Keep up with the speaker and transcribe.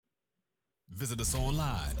Visit us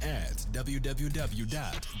online at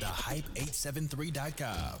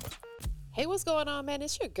www.thehype873.com. Hey, what's going on, man?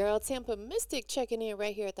 It's your girl, Tampa Mystic, checking in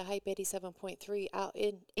right here at the Hype 87.3 out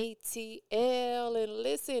in ATL. And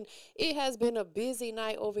listen, it has been a busy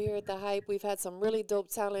night over here at the Hype. We've had some really dope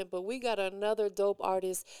talent, but we got another dope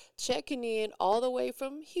artist checking in all the way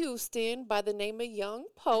from Houston by the name of Young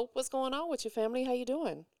Pope. What's going on with your family? How you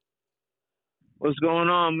doing? What's going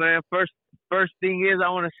on, man? First thing is I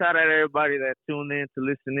want to shout out everybody that tuned in to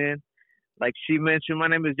listen in. Like she mentioned, my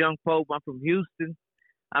name is Young Pope. I'm from Houston.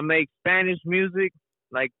 I make Spanish music,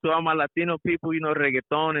 like to all my Latino people,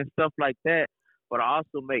 reggaeton and stuff like that. But I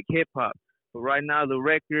also make hip hop. But right now, the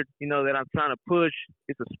record, that I'm trying to push,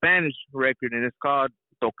 it's a Spanish record and it's called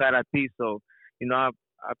Tocar a Ti. So, I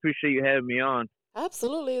appreciate you having me on.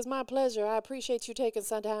 Absolutely, it's my pleasure. I appreciate you taking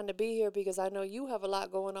some time to be here because I know you have a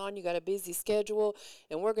lot going on. You got a busy schedule,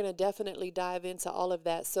 and we're going to definitely dive into all of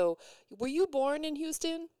that. So, were you born in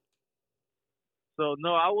Houston? So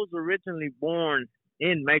no, I was originally born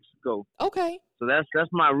in Mexico. Okay, So that's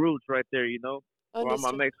my roots right there, For all my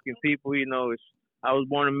understood. Mexican people, I was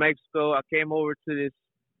born in Mexico. I came over to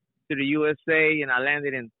the USA and I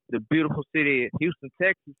landed in the beautiful city of Houston,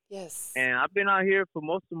 Texas. Yes. And I've been out here for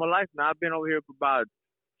most of my life now. I've been over here for about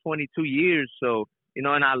 22 years. So, and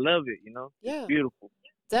I love it, It's Yeah. beautiful.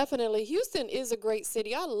 Definitely. Houston is a great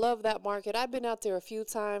city. I love that market. I've been out there a few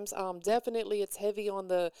times. Definitely it's heavy on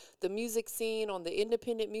the music scene, on the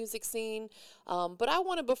independent music scene. But I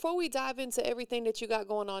want to, before we dive into everything that you got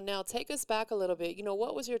going on now, take us back a little bit.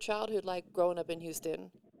 What was your childhood like growing up in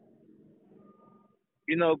Houston?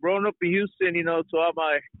 Growing up in Houston, to all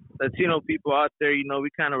my Latino people out there, we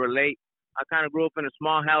kind of relate. I kind of grew up in a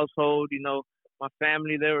small household. My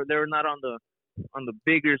family they were not on the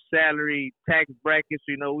bigger salary tax brackets.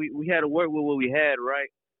 We had to work with what we had, right?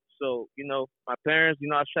 So my parents,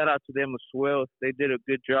 I shout out to them as well. They did a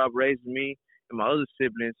good job raising me and my other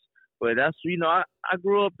siblings. But that's I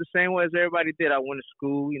grew up the same way as everybody did. I went to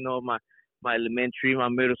school, my elementary, my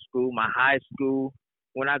middle school, my high school.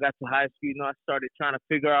 When I got to high school, I started trying to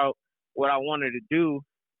figure out what I wanted to do.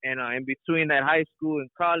 And in between that high school and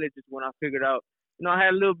college is when I figured out, I had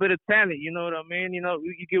a little bit of talent. You know what I mean? You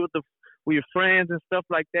get with your friends and stuff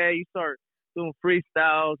like that. You start doing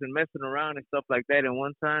freestyles and messing around and stuff like that. And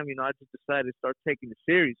one time, I just decided to start taking it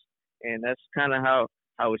serious, and that's kind of how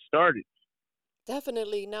it started.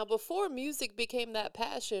 Definitely. Now, before music became that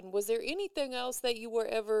passion, was there anything else that you were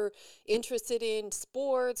ever interested in,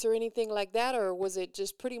 sports or anything like that, or was it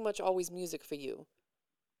just pretty much always music for you?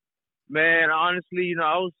 Man, honestly,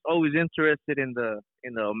 I was always interested in the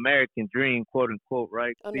American dream, quote unquote,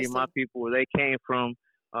 right? Seeing my Understood. people where they came from.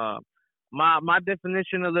 Uh, my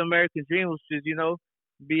definition of the American dream was just,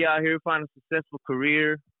 be out here, find a successful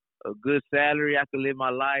career, a good salary, I could live my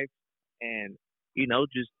life, and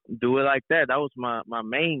just do it like that. That was my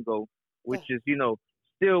main goal, which Yeah. is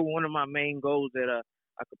still one of my main goals that I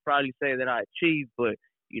could probably say that I achieved, but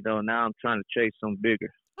now I'm trying to chase some bigger.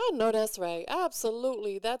 I know that's right.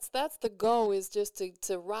 Absolutely. That's the goal is just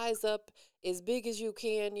to rise up as big as you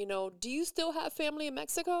can. Do you still have family in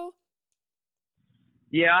Mexico?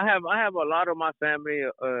 Yeah, I have a lot of my family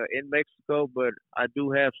in Mexico, but I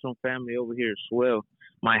do have some family over here as well.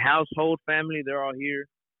 My household family, they're all here.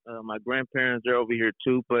 My grandparents, they're over here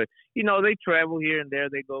too. But they travel here and there.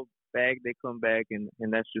 They go back, they come back, and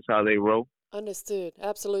that's just how they roll. Understood.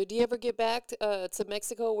 Absolutely. Do you ever get back to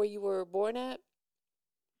Mexico where you were born at?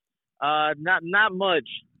 Not much,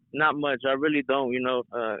 not much. I really don't.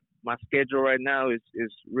 My schedule right now is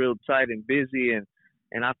real tight and busy,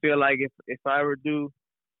 and I feel like if I ever do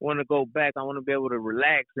want to go back, I want to be able to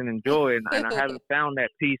relax and enjoy it, and I haven't found that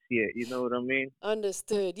peace yet. You know what I mean?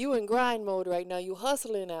 Understood. You in grind mode right now. You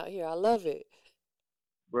hustling out here. I love it.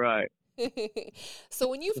 Right. So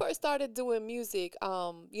when you first started doing music,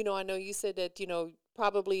 I know you said that,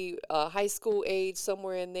 probably high school age,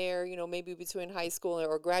 somewhere in there, maybe between high school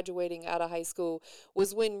or graduating out of high school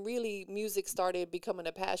was when really music started becoming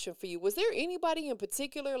a passion for you. Was there anybody in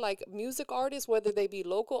particular, like music artists, whether they be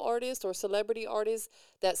local artists or celebrity artists,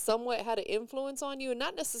 that somewhat had an influence on you? And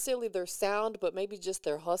not necessarily their sound, but maybe just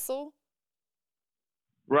their hustle?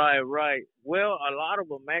 Right, right. Well, a lot of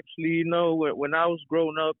them actually, when I was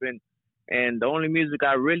growing up and the only music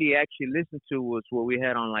I really actually listened to was what we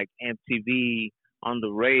had on like MTV on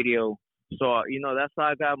the radio. So, that's how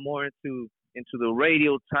I got more into the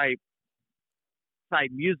radio type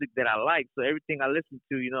music that I like. So everything I listen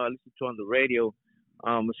to, I listen to on the radio.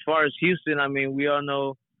 As far as Houston, I mean, we all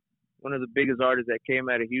know one of the biggest artists that came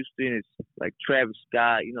out of Houston is like Travis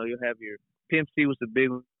Scott. You'll have your Pimp C was the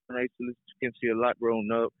big one. I used to listen to Pimp C a lot growing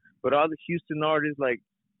up. But all the Houston artists like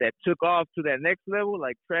that took off to that next level,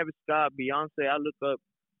 like Travis Scott, Beyonce. I look up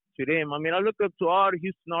to them. I mean, I look up to all the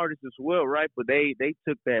Houston artists as well, right? But they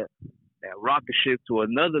took that rocket ship to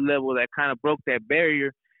another level that kind of broke that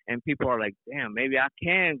barrier, and people are like, damn, maybe I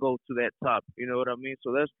can go to that top. You know what I mean?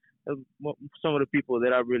 So that's some of the people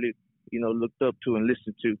that I really, looked up to and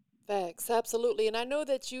listened to. Facts, absolutely. And I know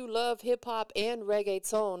that you love hip hop and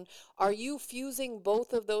reggaeton. Are you fusing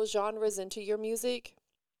both of those genres into your music?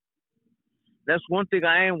 That's one thing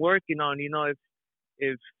I am working on.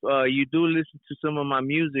 If you do listen to some of my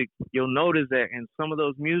music, you'll notice that in some of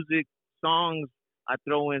those music songs, I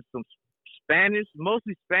throw in some Spanish,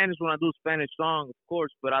 mostly Spanish when I do Spanish songs, of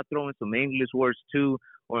course, but I throw in some English words too,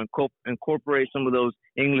 or incorporate some of those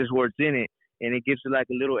English words in it, and it gives it like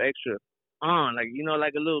a little extra like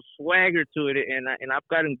like a little swagger to it, and I've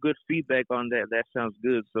gotten good feedback on that. That sounds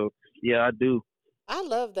good. So yeah, I do. I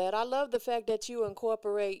love that. I love the fact that you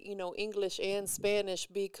incorporate, English and Spanish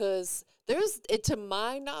because to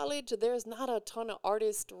my knowledge, there's not a ton of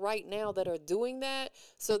artists right now that are doing that.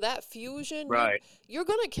 So that fusion, Right, you're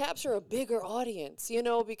going to capture a bigger audience,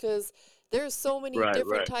 because there's so many right,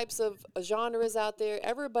 different right. types of genres out there.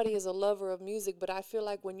 Everybody is a lover of music, but I feel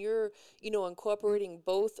like when you're, incorporating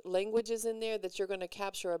both languages in there, that you're going to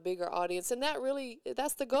capture a bigger audience. And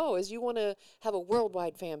that's the goal, is you want to have a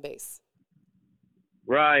worldwide fan base.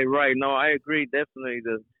 Right, right. No, I agree definitely.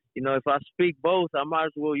 If I speak both, I might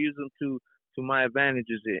as well use them to my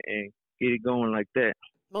advantages and get it going like that.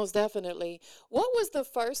 Most definitely. What was the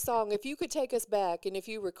first song, if you could take us back and if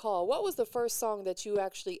you recall, what was the first song that you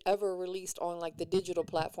actually ever released on like the digital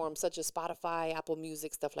platforms such as Spotify, Apple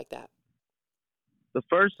Music, stuff like that? The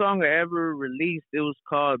first song I ever released, it was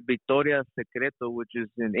called Victoria Secreto, which is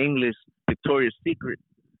in English Victoria's Secret,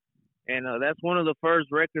 and that's one of the first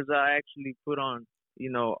records I actually put on,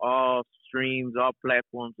 all streams, all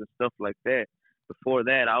platforms, and stuff like that. Before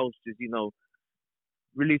that, I was just,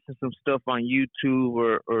 releasing some stuff on YouTube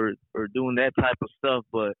or doing that type of stuff.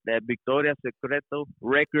 But that Victoria Secreto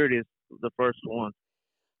record is the first one.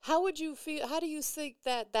 How would you feel? How do you think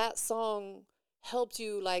that that song helped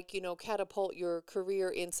you, like, catapult your career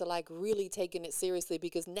into like really taking it seriously?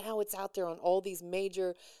 Because now it's out there on all these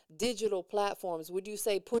major digital platforms. Would you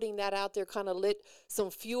say putting that out there kind of lit some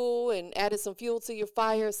fuel and added some fuel to your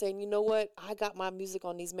fire, saying, you know what, I got my music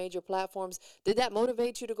on these major platforms? Did that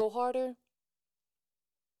motivate you to go harder?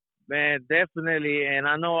 Man, definitely. And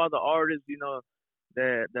I know all the artists,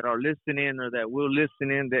 that are listening or that will listen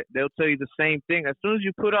in, that they'll tell you the same thing. As soon as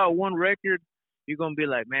you put out one record, you're gonna be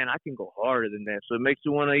like, man, I can go harder than that. So it makes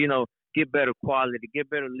you wanna, get better quality, get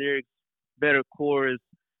better lyrics, better chorus.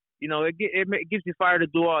 It gives you fire to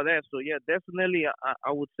do all that. So yeah, definitely,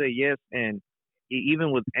 I would say yes. And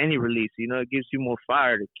even with any release, it gives you more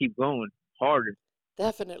fire to keep going harder.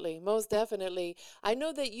 Definitely, most definitely. I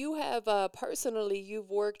know that you have personally, you've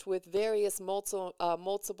worked with various multiple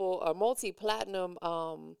or multi-platinum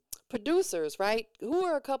producers, right? Who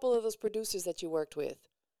are a couple of those producers that you worked with?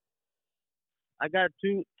 I got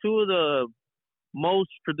two of the most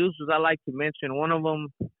producers I like to mention. One of them,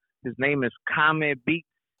 his name is Kame Beats,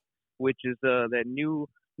 which is that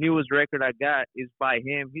newest record I got is by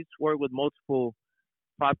him. He's worked with multiple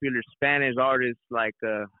popular Spanish artists like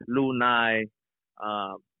Lunay,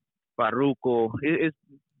 uh, Farruko. It's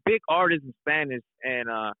big artists in Spanish, and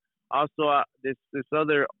also this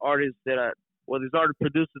other artist this artist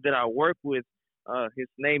producer that I work with. His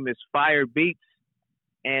name is Fire Beats.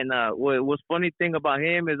 And what's funny thing about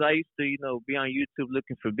him is I used to, be on YouTube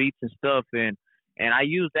looking for beats and stuff, and I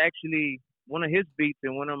used actually one of his beats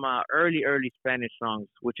in one of my early Spanish songs,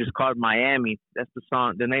 which is called Miami. That's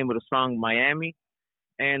the name of the song, Miami.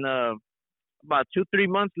 And about 2-3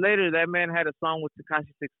 months later, that man had a song with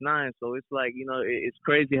Takashi 69. So it's like, it's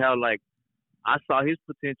crazy how like I saw his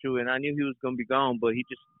potential and I knew he was gonna be gone, but he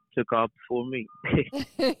just took off before me.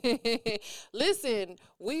 Listen,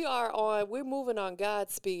 we're moving on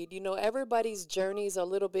God's speed. Everybody's journey is a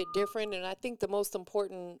little bit different. And I think the most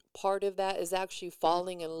important part of that is actually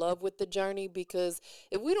falling in love with the journey. Because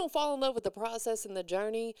if we don't fall in love with the process and the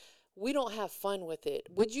journey, we don't have fun with it.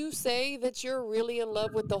 Would you say that you're really in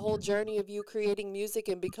love with the whole journey of you creating music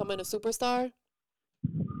and becoming a superstar?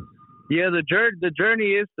 Yeah, the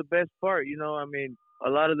journey is the best part. I mean, a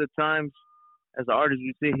lot of the times as an artist,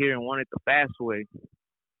 we sit here and want it the fast way.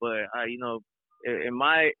 But in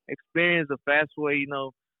my experience, the fast way,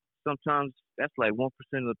 sometimes that's like 1% of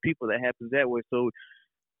the people that happens that way. So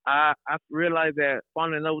I realized that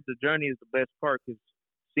falling in love with the journey is the best part because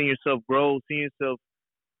seeing yourself grow, seeing yourself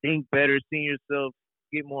think better, seeing yourself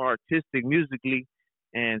get more artistic musically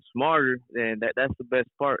and smarter, then that's the best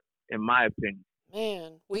part in my opinion.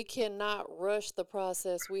 Man, we cannot rush the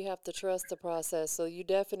process. We have to trust the process. So you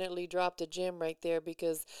definitely dropped a gem right there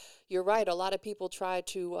because you're right. A lot of people try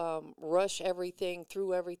to rush everything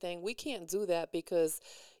through everything. We can't do that because,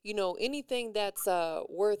 anything that's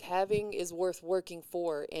worth having is worth working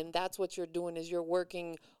for, and that's what you're doing. Is you're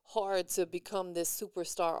working hard to become this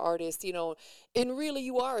superstar artist. And really,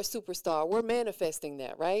 you are a superstar. We're manifesting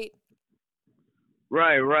that, right?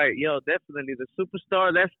 Right, right. Yo, definitely the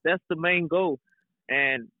superstar. That's the main goal,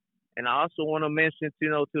 and I also want to mention,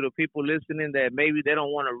 to the people listening that maybe they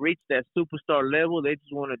don't want to reach that superstar level. They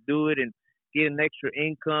just want to do it and get an extra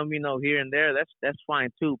income, here and there. That's fine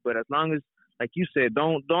too. But as long as, like you said,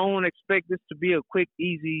 don't expect this to be a quick,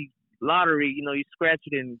 easy lottery. You scratch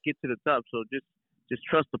it and get to the top. So just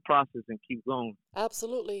trust the process and keep going.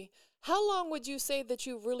 Absolutely. How long would you say that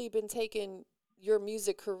you've really been taking your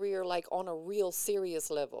music career like on a real serious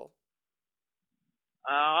level?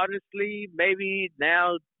 Honestly, maybe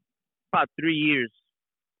now about 3 years.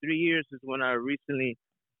 3 years is when I recently,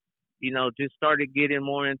 just started getting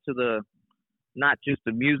more into the not just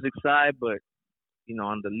the music side, but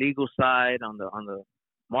on the legal side, on the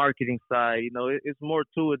marketing side. It's more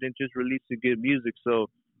to it than just releasing good music. So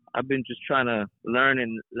I've been just trying to learn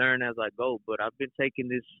and learn as I go. But I've been taking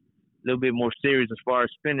this a little bit more serious as far as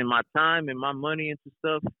spending my time and my money into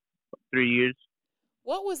stuff. 3 years.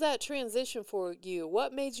 What was that transition for you?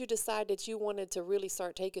 What made you decide that you wanted to really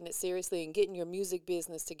start taking it seriously and getting your music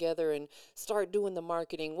business together and start doing the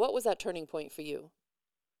marketing? What was that turning point for you?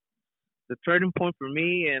 The turning point for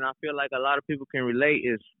me, and I feel like a lot of people can relate,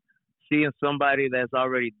 is seeing somebody that's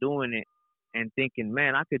already doing it and thinking,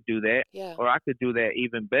 man, I could do that, Yeah, or I could do that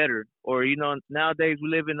even better. Or nowadays we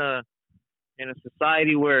live in a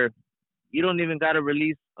society where you don't even got to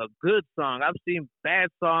release a good song. I've seen bad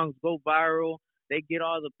songs go viral. They get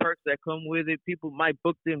all the perks that come with it. People might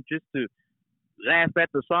book them just to laugh at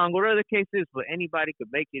the song, whatever the case is. But anybody could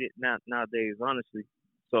make it nowadays, honestly.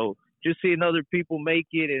 So just seeing other people make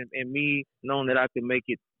it, and me knowing that I can make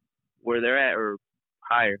it where they're at or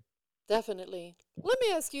higher. definitely. Let me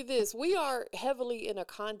ask you this. We are heavily in a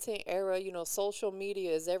content era. Social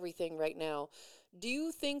media is everything right now. Do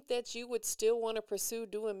you think that you would still want to pursue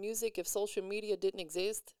doing music if social media didn't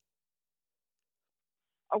exist?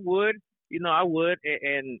 I would, I would,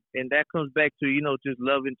 and that comes back to just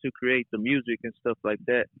loving to create the music and stuff like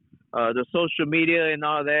that. The social media and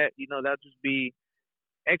all that, that'll just be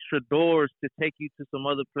extra doors to take you to some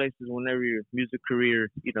other places whenever your music career,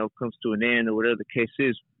 comes to an end or whatever the case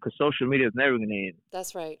is. Because social media is never gonna end.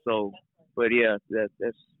 That's right. So, but yeah,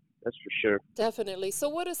 that's for sure. Definitely. So,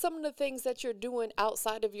 what are some of the things that you're doing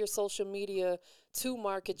outside of your social media to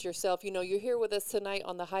market yourself? You're here with us tonight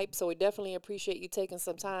on the hype, so we definitely appreciate you taking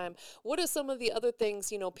some time. What are some of the other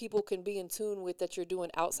things, people can be in tune with that you're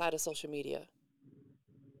doing outside of social media?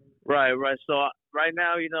 Right, right. So right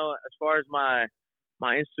now, as far as my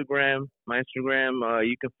Instagram,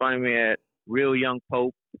 you can find me at Real Young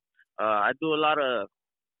Pope. I do a lot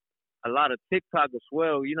of TikTok as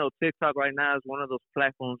well. TikTok right now is one of those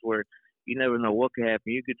platforms where you never know what could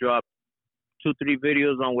happen. You could drop two, three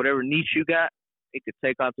videos on whatever niche you got. It could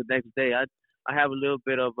take off the next day. I have a little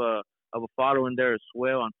bit of a following there as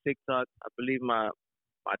well on TikTok. I believe my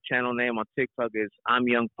channel name on TikTok is I'm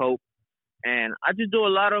Young Pope, and I just do a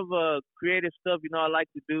lot of creative stuff. I like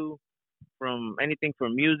to do from anything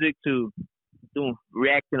from music to doing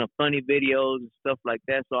reacting to funny videos and stuff like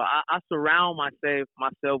that. So I surround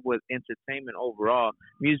myself with entertainment overall.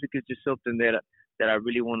 Music is just something that I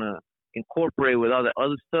really want to incorporate with all the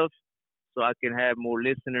other stuff, so I can have more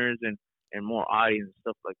listeners and more audience and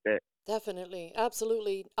stuff like that. Definitely.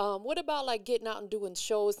 Absolutely. What about like getting out and doing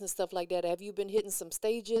shows and stuff like that? Have you been hitting some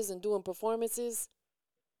stages and doing performances?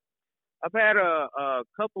 I've had a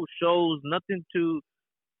couple shows, nothing too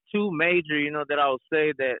major, that I would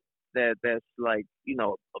say that's like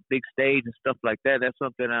a big stage and stuff like that. That's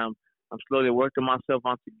something I'm slowly working myself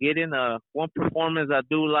on to get in. One performance I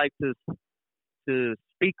do like to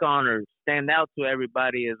speak on or stand out to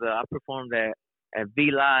everybody is I performed at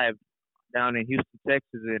V Live down in Houston,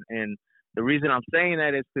 Texas, and the reason I'm saying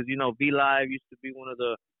that is because V Live used to be one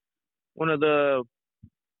of the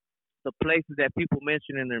places that people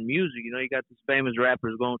mention in their music. You got these famous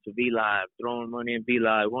rappers going to V Live, throwing money in V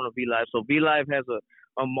Live, going to V Live. So V Live has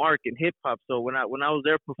a mark in hip hop. So when I was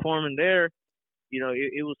there performing there,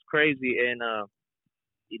 it was crazy. And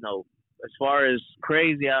as far as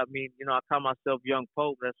crazy, I mean, I call myself Young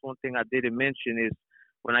Pope. That's one thing I didn't mention is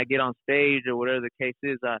when I get on stage or whatever the case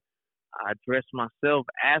is, I dress myself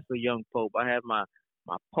as a young pope. I have my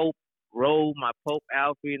Pope robe, my Pope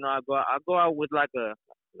outfit. I go out with like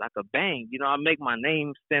a bang. You know, I make my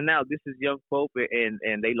name stand out. This is Young Pope, and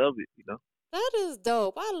they love it. You know. That is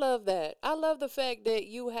dope. I love that. I love the fact that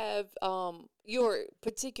you have your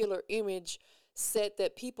particular image set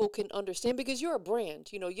that people can understand because you're a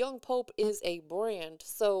brand. You know, Young Pope is a brand.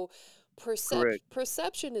 So Correct.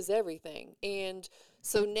 perception is everything. And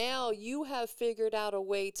so now you have figured out a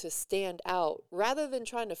way to stand out. Rather than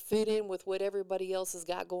trying to fit in with what everybody else has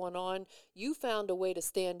got going on, you found a way to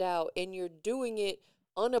stand out and you're doing it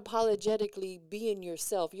unapologetically being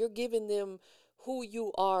yourself. You're giving them who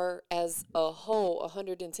you are as a whole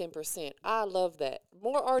 110%. I love that.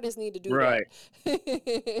 More artists need to do Right.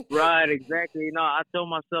 that. Right. Exactly. You know, I told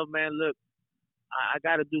myself, man, look, I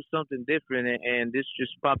got to do something different, and this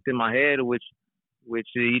just popped in my head, which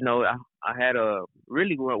you know, I had a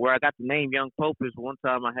really where I got the name Young Pope is one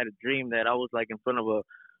time I had a dream that I was like in front of a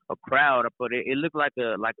crowd, but it looked like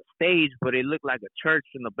a stage, but it looked like a church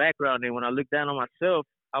in the background. And when I looked down on myself,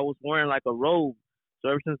 I was wearing like a robe. So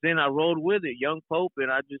ever since then, I rode with it, Young Pope,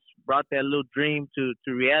 and I just brought that little dream to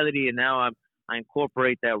reality. And now I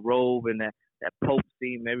incorporate that robe and that Pope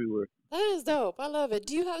theme everywhere. That is dope. I love it.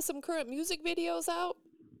 Do you have some current music videos out?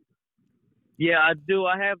 Yeah, I do.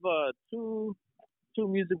 I have two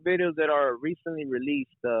music videos that are recently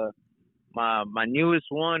released. My newest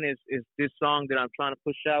one is this song that I'm trying to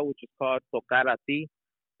push out, which is called Tocar a Ti.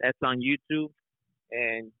 That's on YouTube,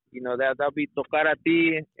 and you know that'll be Tocar a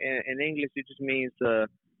Ti. In English, it just means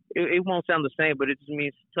it won't sound the same, but it just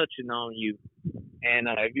means touching on you. And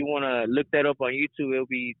if you want to look that up on YouTube, it'll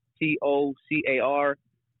be TOCAR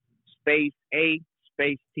space A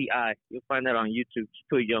space TI. You'll find that on YouTube. Just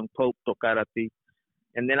put Young Pope Tocar a Ti.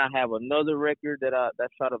 And then I have another record that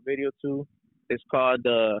shot a video to. It's called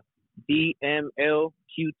DMLQTQ,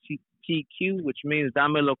 which means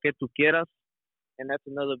Dame lo que tú quieras, and that's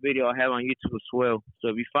another video I have on YouTube as well. So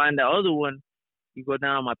if you find that other one, you go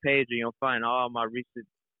down on my page and you'll find all my recent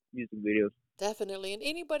music videos. Definitely. And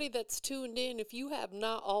anybody that's tuned in, if you have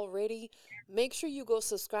not already, make sure you go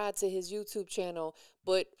subscribe to his YouTube channel.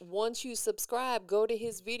 But once you subscribe, go to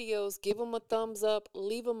his videos, give him a thumbs up,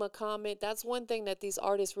 leave him a comment. That's one thing that these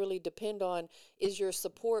artists really depend on is your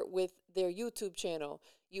support with their YouTube channel.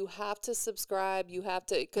 You have to subscribe. You have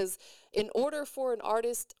to, because in order for an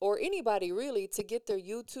artist or anybody really to get their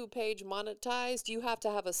YouTube page monetized, you have to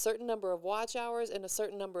have a certain number of watch hours and a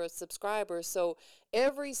certain number of subscribers. So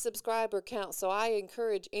every subscriber counts. So I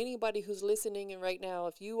encourage anybody who's listening and right now,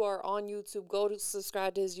 if you are on YouTube, go to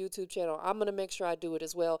subscribe to his YouTube channel. I'm going to make sure I do it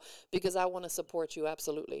as well because I want to support you.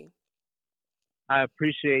 Absolutely. I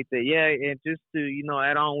appreciate that. Yeah, and just to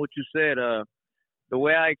add on what you said, the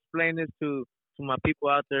way I explain this to my people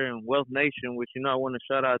out there in Wealth Nation, which I want to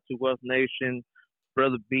shout out to Wealth Nation,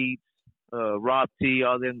 Brother Beats, Rob T,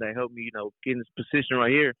 all them that helped me, get in this position right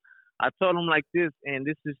here. I told them like this, and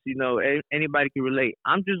this is, anybody can relate.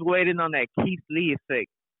 I'm just waiting on that Keith Lee effect.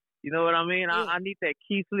 You know what I mean? Yeah. I need that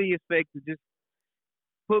Keith Lee effect to just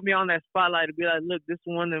put me on that spotlight to be like, look, this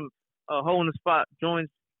one of them hole in the spot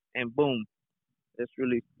joints, and boom. That's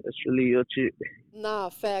really your shit. Nah,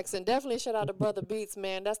 facts. And definitely shout out to Brother Beats,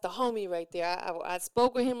 man. That's the homie right there. I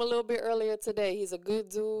spoke with him a little bit earlier today. He's a good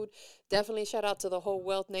dude. Definitely shout out to the whole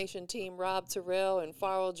Wealth Nation team, Rob Terrell and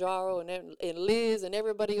Faro Jaro and Liz and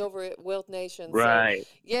everybody over at Wealth Nation. Right. So,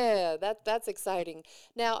 yeah, that's exciting.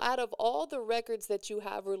 Now, out of all the records that you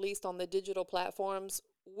have released on the digital platforms,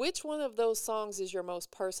 which one of those songs is your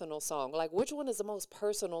most personal song? Like, which one is the most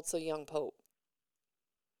personal to Young Pope?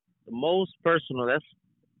 The most personal. That's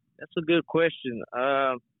a good question.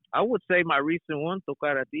 I would say my recent one,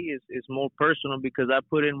 Tocar a Ti, is more personal because I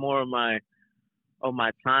put in more of my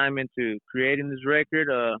time into creating this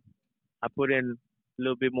record. I put in a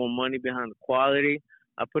little bit more money behind the quality.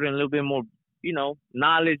 I put in a little bit more,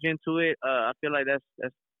 knowledge into it. I feel like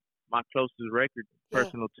that's my closest record, Yeah.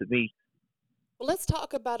 personal to me. Well, let's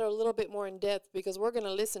talk about it a little bit more in depth because we're going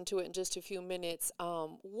to listen to it in just a few minutes.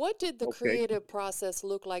 What did the Okay. creative process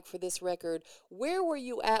look like for this record? Where were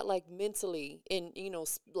you at, like mentally, and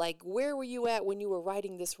like where were you at when you were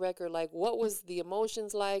writing this record? Like, what was the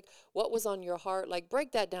emotions like? What was on your heart? Like,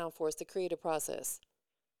 break that down for us, the creative process.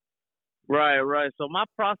 Right. So my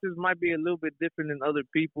process might be a little bit different than other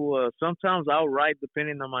people. Sometimes I'll write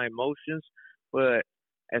depending on my emotions, but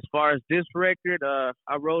as far as this record,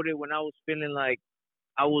 I wrote it when I was feeling like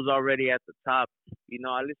I was already at the top.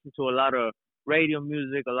 I listened to a lot of radio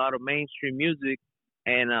music, a lot of mainstream music,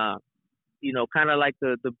 and kind of like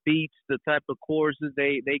the beats, the type of choruses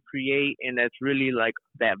they create, and that's really like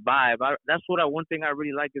that vibe. One thing I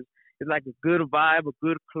really like is like a good vibe, a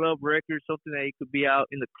good club record, something that you could be out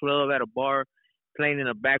in the club at a bar playing in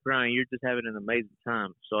the background and you're just having an amazing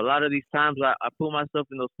time. So a lot of these times I put myself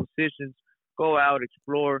in those positions, go out,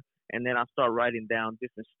 explore, and then I start writing down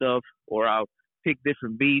different stuff, or I'll pick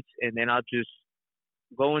different beats, and then I'll just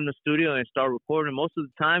go in the studio and start recording. Most of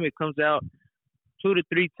the time, it comes out 2 to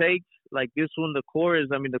 3 takes. Like this one, the chorus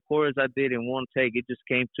I did in one take. It just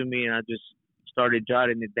came to me, and I just started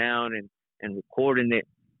jotting it down and recording it.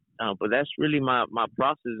 But that's really my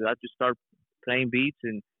process. I just start playing beats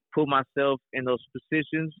and put myself in those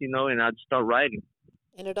positions, and I just start writing.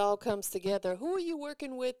 And it all comes together. Who are you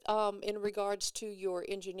working with in regards to your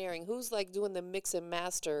engineering? Who's like doing the mix and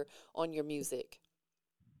master on your music?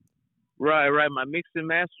 Right, right. My mix and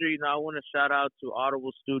master, I want to shout out to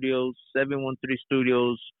Audible Studios, 713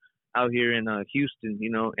 Studios out here in Houston,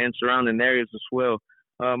 and surrounding areas as well.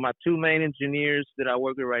 My two main engineers that I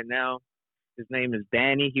work with right now, his name is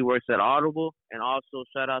Danny. He works at Audible. And also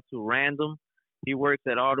shout out to Random. He works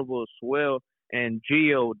at Audible as well. And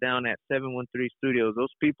Geo down at 713 Studios.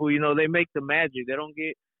 Those people, they make the magic. They don't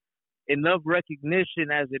get enough recognition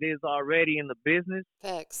as it is already in the business,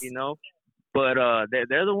 Facts. you know. But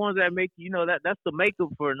they're the ones that make that's the makeup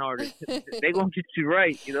for an artist. They gonna get you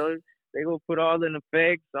right, They gonna put all in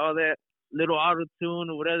effects, all that little auto tune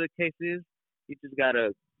or whatever the case is. You just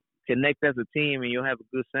gotta connect as a team, and you'll have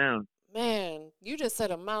a good sound. Man, you just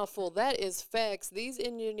said a mouthful. That is facts. These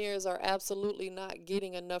engineers are absolutely not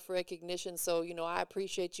getting enough recognition. So, I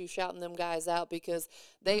appreciate you shouting them guys out because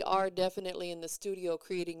they are definitely in the studio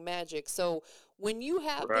creating magic. So, when you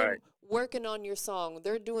have Right. them working on your song,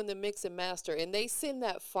 they're doing the mix and master, and they send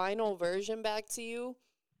that final version back to you.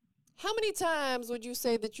 How many times would you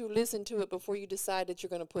say that you listen to it before you decide that you're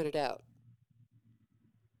going to put it out?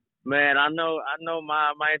 Man, I know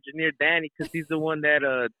my engineer Danny, because he's the one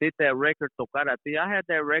that did that record Tocar a Ti. I had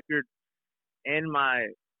that record in my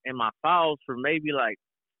files for maybe like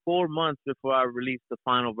 4 months before I released the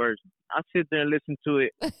final version. I sit there and listen to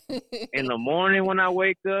it in the morning when I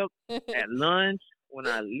wake up, at lunch, when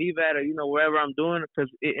I leave at wherever I'm doing,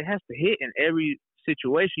 because it has to hit in every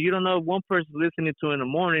situation. You don't know if one person's listening to it in the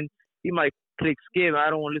morning, he might click skip.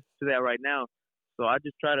 I don't want to listen to that right now. So I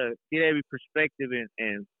just try to get every perspective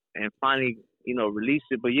and finally, release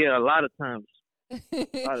it. But yeah, a lot of times. A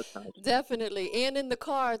lot of times. Definitely. And in the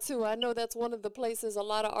car, too. I know that's one of the places a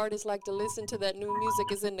lot of artists like to listen to that new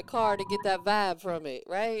music is in the car to get that vibe from it,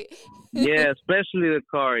 right? Yeah, especially the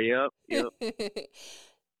car. Yep, yep.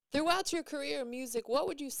 Throughout your career in music, what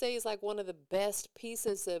would you say is like one of the best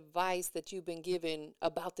pieces of advice that you've been given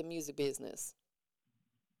about the music business?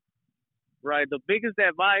 Right. The biggest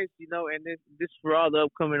advice, and this for all the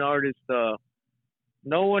upcoming artists,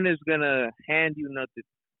 no one is gonna hand you nothing.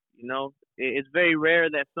 It's very rare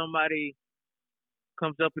that somebody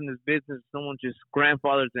comes up in this business, someone just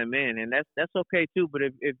grandfathers them in, and that's okay too. But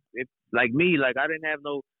if like me, like I didn't have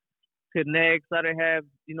no connects, I didn't have,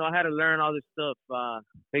 I had to learn all this stuff.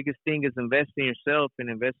 Biggest thing is invest in yourself and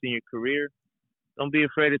invest in your career. Don't be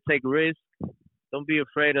afraid to take risks. Don't be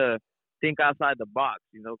afraid to think outside the box.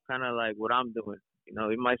 Kind of like what I'm doing.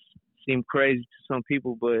 It might seem crazy to some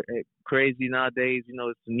people, but crazy nowadays,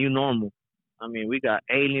 it's the new normal. I mean, we got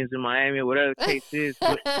aliens in Miami, whatever the case is.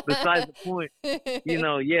 But besides the point,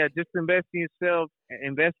 yeah, just invest in yourself,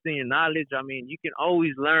 invest in your knowledge. I mean, you can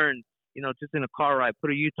always learn, just in a car ride,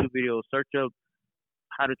 put a YouTube video, search up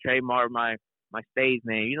how to trademark my stage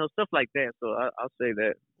name, stuff like that. So I'll say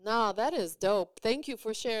that. No, that is dope. Thank you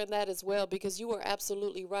for sharing that as well because you are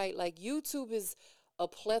absolutely right. Like YouTube is a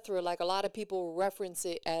plethora. Like a lot of people reference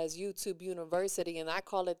it as YouTube University, and I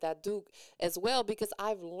call it that Duke as well because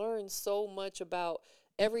I've learned so much about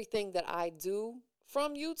everything that I do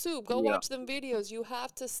from YouTube. Go Yeah. watch them videos. You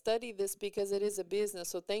have to study this because it is a business.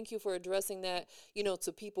 So thank you for addressing that,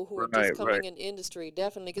 to people who are just Right, right. coming in industry,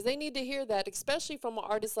 definitely, because they need to hear that, especially from an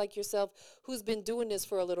artist like yourself who's been doing this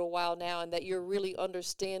for a little while now and that you're really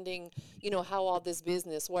understanding, how all this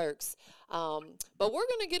business works. But we're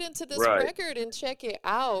going to get into this Right. record and check it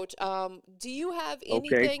out. Do you have Okay,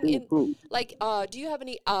 anything cool, in, cool. like, do you have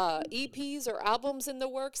any EPs or albums in the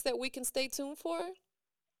works that we can stay tuned for?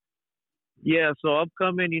 Yeah, so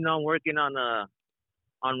upcoming, I'm working on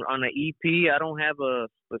an EP. I don't have a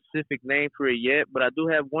specific name for it yet, but I do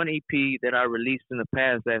have one EP that I released in the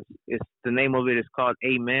past. The name of it is called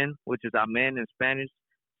Amen, which is Amen in Spanish,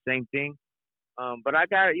 same thing. But I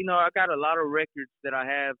got a lot of records that I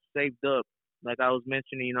have saved up. Like I was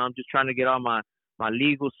mentioning, I'm just trying to get all my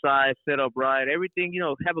legal side set up right. Everything,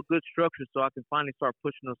 have a good structure so I can finally start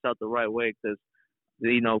pushing us out the right way. Because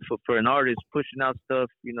for an artist pushing out stuff,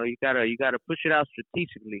 you gotta push it out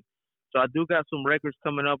strategically. So I do got some records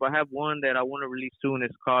coming up. I have one that I want to release soon.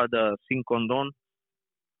 It's called Sin Condon,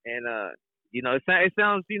 and It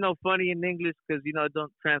sounds funny in English because it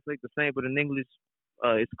don't translate the same, but in English,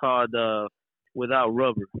 it's called "Without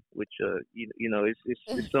Rubber," which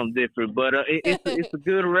it's something different. But it's a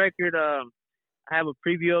good record. I have a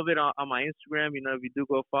preview of it on my Instagram. If you do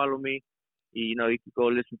go follow me, you can go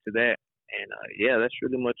listen to that. And yeah, that's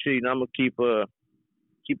really much it. I'm gonna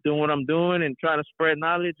keep doing what I'm doing and trying to spread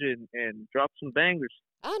knowledge and drop some bangers.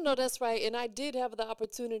 I know that's right. And I did have the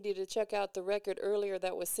opportunity to check out the record earlier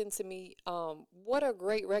that was sent to me. What a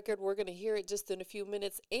great record. We're going to hear it just in a few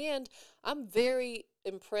minutes. And I'm very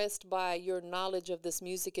impressed by your knowledge of this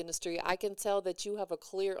music industry. I can tell that you have a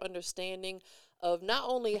clear understanding of not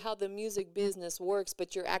only how the music business works,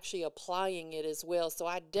 but you're actually applying it as well. So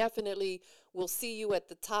I definitely will see you at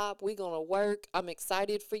the top. We're going to work. I'm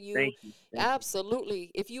excited for you. Thank you. Absolutely.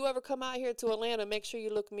 If you ever come out here to Atlanta, make sure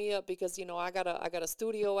you look me up because I got a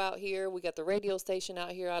studio out here. We got the radio station out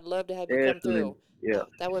here. I'd love to have you come Definitely. through. Yeah.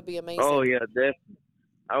 That would be Oh amazing. yeah, definitely.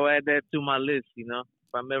 I'll add that to my list. If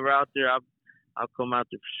I'm ever out there, I'll come out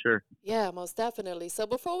there for sure. Yeah, most definitely. So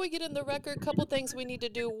before we get in the record, couple things we need to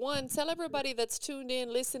do. One, tell everybody that's tuned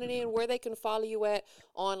in, listening in, where they can follow you at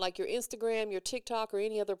on like your Instagram, your TikTok, or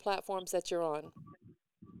any other platforms that you're on.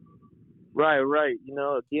 Right.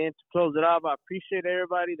 Again, to close it off, I appreciate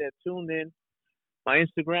everybody that tuned in. My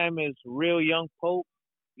Instagram is Real Young Pope.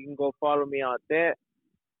 You can go follow me on that.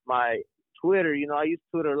 My Twitter, I use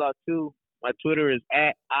Twitter a lot too. My Twitter is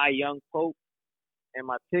at @IYoungPope. And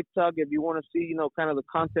my TikTok, if you want to see, kind of the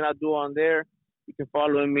content I do on there, you can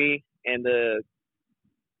follow me. And the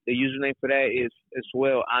username for that is as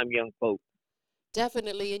well, I'm Young Pope.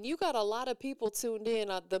 Definitely. And you got a lot of people tuned in.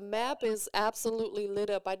 The map is absolutely lit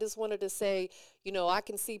up. I just wanted to say, I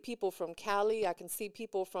can see people from Cali. I can see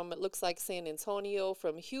people from, it looks like San Antonio,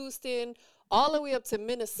 from Houston, all the way up to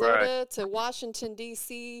Minnesota, to Washington,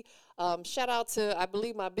 D.C. Shout out to, I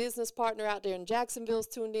believe, my business partner out there in Jacksonville's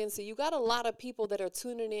tuned in. So you got a lot of people that are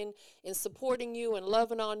tuning in and supporting you and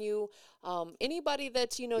loving on you. Anybody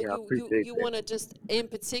that, you want to just in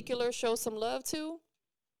particular show some love to?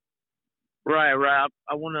 Right.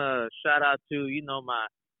 I want to shout out to,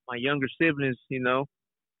 my younger siblings,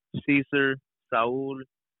 Caesar, Saul.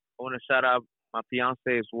 I want to shout out my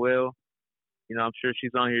fiance as well. I'm sure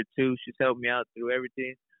she's on here too. She's helped me out through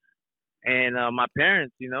everything. And my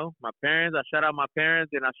parents, I shout out my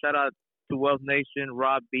parents and I shout out to Wealth Nation,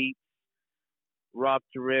 Rob Beats, Rob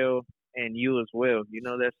Terrell, and you as well.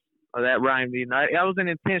 That rhymed. That wasn't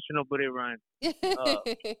intentional, but it rhymed.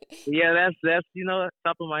 Yeah, that's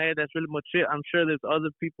top of my head. That's really much it. I'm sure there's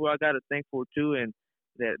other people I got to thank for too, and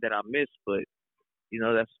that I missed, but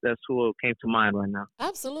that's who came to mind right now.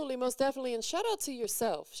 Absolutely, most definitely. And shout out to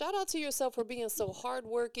yourself. Shout out to yourself for being so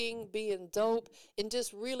hardworking, being dope, and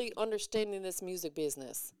just really understanding this music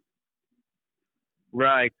business.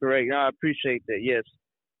 Right, correct. I appreciate that. Yes.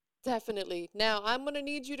 Definitely. Now, I'm going to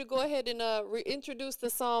need you to go ahead and reintroduce the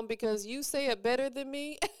song because you say it better than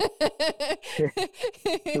me.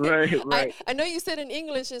 Right. I know you said in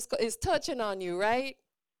English is touching on you, right?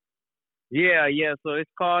 Yeah. So it's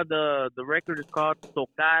called the record is called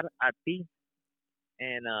Tocar a Ti,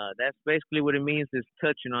 and that's basically what it means is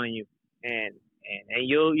touching on you. And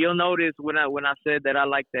you'll notice when I said that I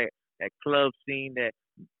like that club scene, that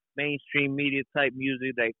mainstream media type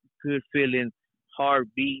music, that good feeling, hard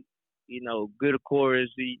beat, good chorus.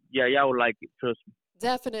 Yeah, y'all would like it. Trust me.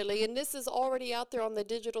 Definitely. And this is already out there on the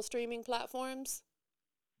digital streaming platforms?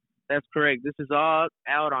 That's correct. This is all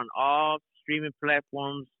out on all streaming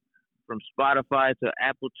platforms, from Spotify to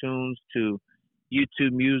Apple Tunes to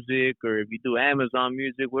YouTube Music, or if you do Amazon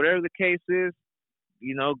Music, whatever the case is,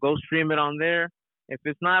 go stream it on there. If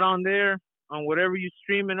it's not on there, on whatever you're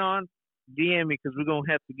streaming on, DM me because we're going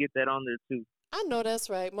to have to get that on there too. I know that's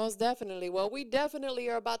right, most definitely. Well, we definitely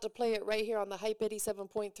are about to play it right here on the Hype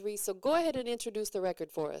 87.3, so go ahead and introduce the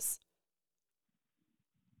record for us.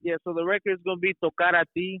 Yeah, so the record is going to be Tocar a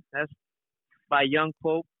Ti. That's by Young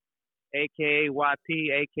Pope, a.k.a. YP,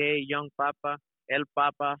 a.k.a. Young Papa, El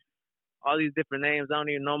Papa, all these different names. I don't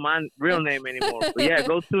even know my real name anymore. But yeah,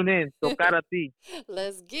 go tune in. Tocar a Ti.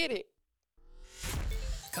 Let's get it.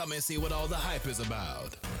 Come and see what all the hype is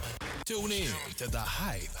about. Tune in to the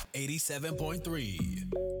Hype 87.3.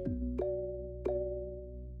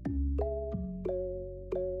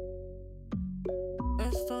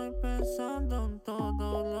 Estoy pensando en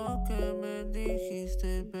todo lo que me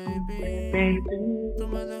dijiste, baby. Tú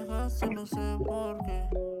me dejaste, no sé por qué.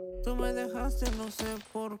 Tú me dejaste, no sé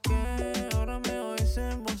por qué. Ahora me oyes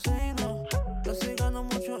en bocina. Yo estoy ganando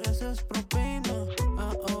mucho, esa es propina.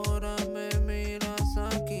 Ahora me miras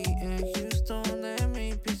aquí en Houston en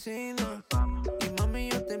mi piscina. Y mami,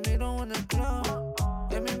 yo te miro en el club.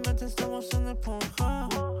 En mi mente estamos manos en esponja.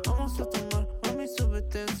 Vamos a tomar, mami,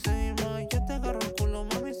 súbete encima. Yo te agarro el culo,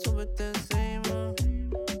 mami, súbete encima.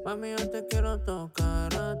 Mami, yo te quiero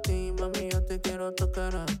tocar a ti. Mami, yo te quiero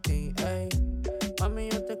tocar a ti, ey. Mami,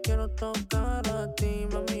 yo te quiero tocar a ti.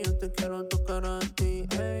 Mami, yo te quiero tocar a ti,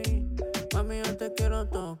 ey. Mami, yo te quiero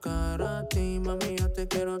tocar a ti. Mami, yo te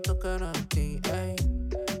quiero tocar a ti, ey.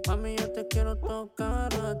 Mami, yo te quiero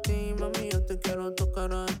tocar a ti. Mami, yo te quiero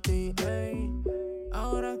tocar a ti, ey.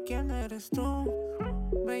 Ahora, ¿quién eres tú?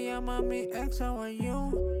 Me llama mi ex, how are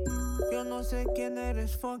you? Yo no sé quién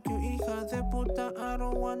eres, fuck you, hija de puta. I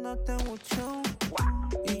don't wanna nothing with you.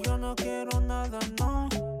 Y yo no quiero nada, no.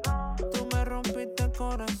 Tú me rompiste el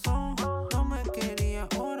corazón. No me quería,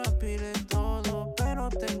 ahora pide todo. Pero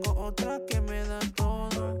tengo otra que me da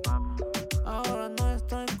todo. Ahora no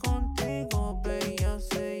estoy contigo, ve, ya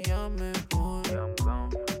sé, ya me voy.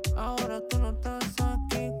 Ahora tú no estás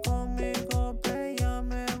aquí conmigo, ve, ya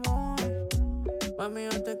me voy. Mami,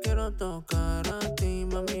 yo te quiero tocar a ti.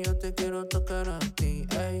 Mami, yo te quiero tocar a ti,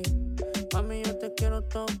 ey. Mami, yo te quiero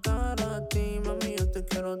tocar a ti. Mami, yo te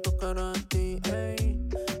quiero tocar a ti, ey.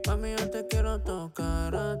 Mami, yo te quiero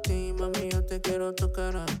tocar a ti. Mami, yo te quiero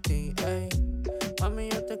tocar a ti, ey. Mami,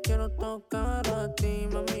 yo te quiero tocar a ti.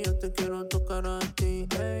 Mami, yo te quiero tocar a ti,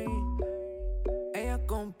 ey. Ella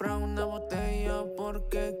compra una botella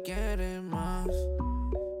porque quiere más.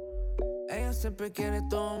 Ella siempre quiere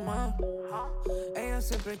tomar. Ella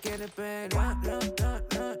siempre quiere pelear.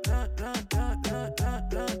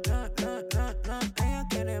 Ella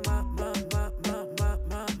quiere más.